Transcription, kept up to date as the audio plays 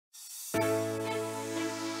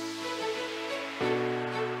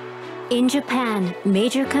In Japan,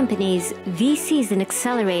 major companies, VCs and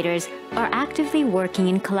accelerators are actively working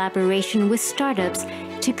in collaboration with startups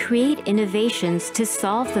to create innovations to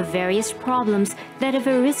solve the various problems that have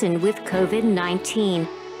arisen with COVID-19.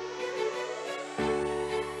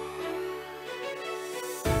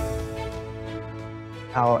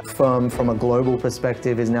 Our firm, from a global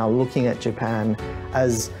perspective, is now looking at Japan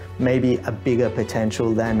as maybe a bigger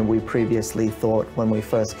potential than we previously thought when we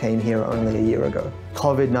first came here only a year ago.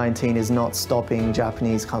 COVID-19 is not stopping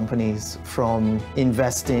Japanese companies from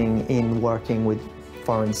investing in working with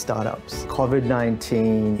foreign startups.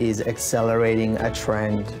 COVID-19 is accelerating a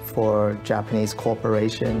trend for Japanese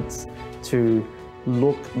corporations to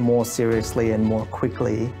look more seriously and more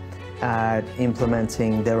quickly at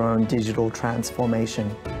implementing their own digital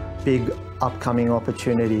transformation. Big upcoming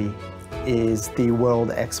opportunity is the World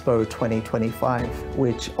Expo 2025,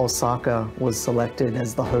 which Osaka was selected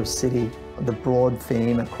as the host city. The broad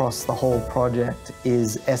theme across the whole project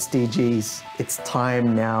is SDGs. It's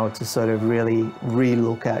time now to sort of really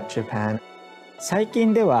relook at Japan. 最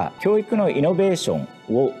近では教育のイノベーション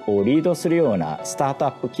をリードするようなスタート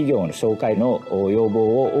アップ企業の紹介の要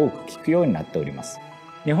望を多く聞くようになっております。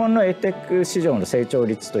日本のエテック市場の成長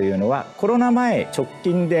率というのはコロナ前直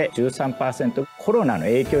近で 13%、コロナの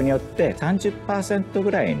影響によって 30%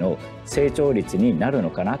 ぐらいの成長率になる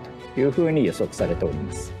のかなというふうに予測されており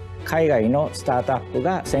ます。海外のスタートアップ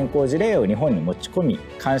が先行事例を日本に持ち込み、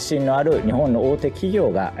関心のある日本の大手企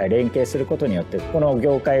業が連携することによってこの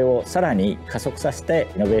業界をさらに加速させて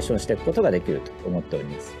イノベーションしていくことができると思っており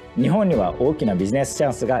ます。日本には大きなビジネスチャ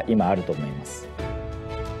ンスが今あると思います。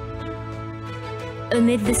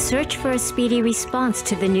Amid the search for a speedy response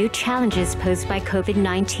to the new challenges posed by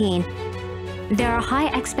COVID-19, there are high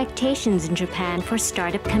expectations in Japan for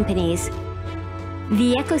startup companies.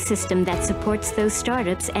 The ecosystem that supports those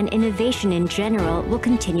startups and innovation in general will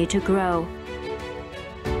continue to grow.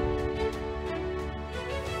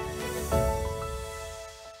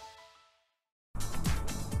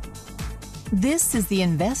 This is the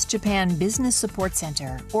Invest Japan Business Support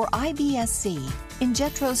Center, or IBSC, in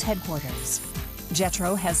JETRO's headquarters.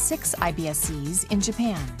 JETRO has 6 IBSCs in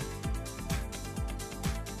Japan.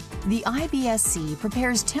 The IBSC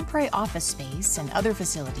prepares temporary office space and other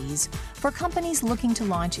facilities for companies looking to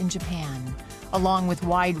launch in Japan, along with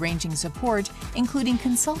wide-ranging support, including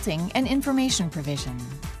consulting and information provision.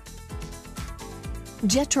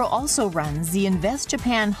 JETRO also runs the Invest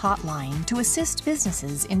Japan hotline to assist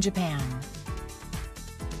businesses in Japan.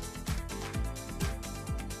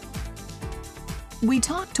 We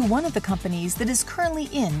talked to one of the companies that is currently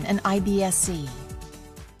in an IBSC.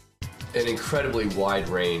 An incredibly wide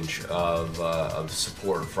range of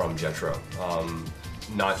support from JETRO.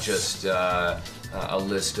 Not just a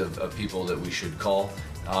list of people that we should call,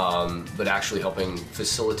 but actually helping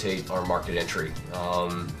facilitate our market entry,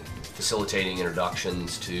 facilitating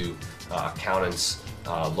introductions to accountants,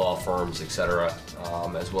 law firms, etc.,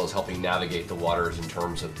 as well as helping navigate the waters in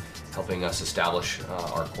terms of helping us establish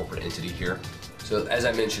our corporate entity here. So as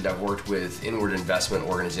I mentioned, I've worked with inward investment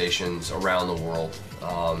organizations around the world,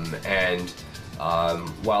 and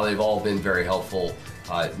while they've all been very helpful,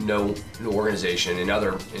 no organization in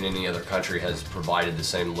any other country has provided the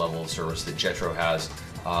same level of service that JETRO has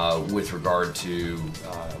with regard to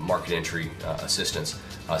market entry assistance.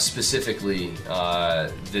 Specifically,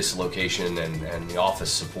 this location and the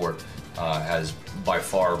office support has by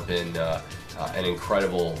far been an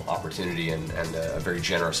incredible opportunity and a very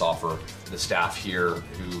generous offer. The staff here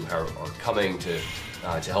who are coming to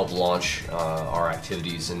help launch our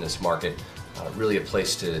activities in this market, really a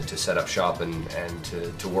place to set up shop and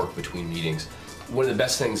to work between meetings. One of the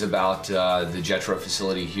best things about the JETRO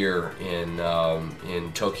facility here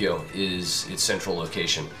in Tokyo is its central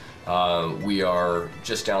location. We are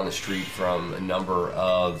just down the street from a number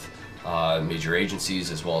of major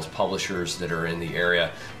agencies as well as publishers that are in the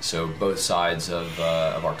area. So both sides of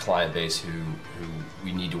our client base who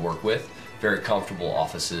we need to work with, very comfortable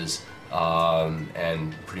offices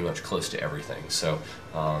and pretty much close to everything. So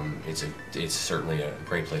it's certainly a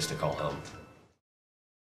great place to call home.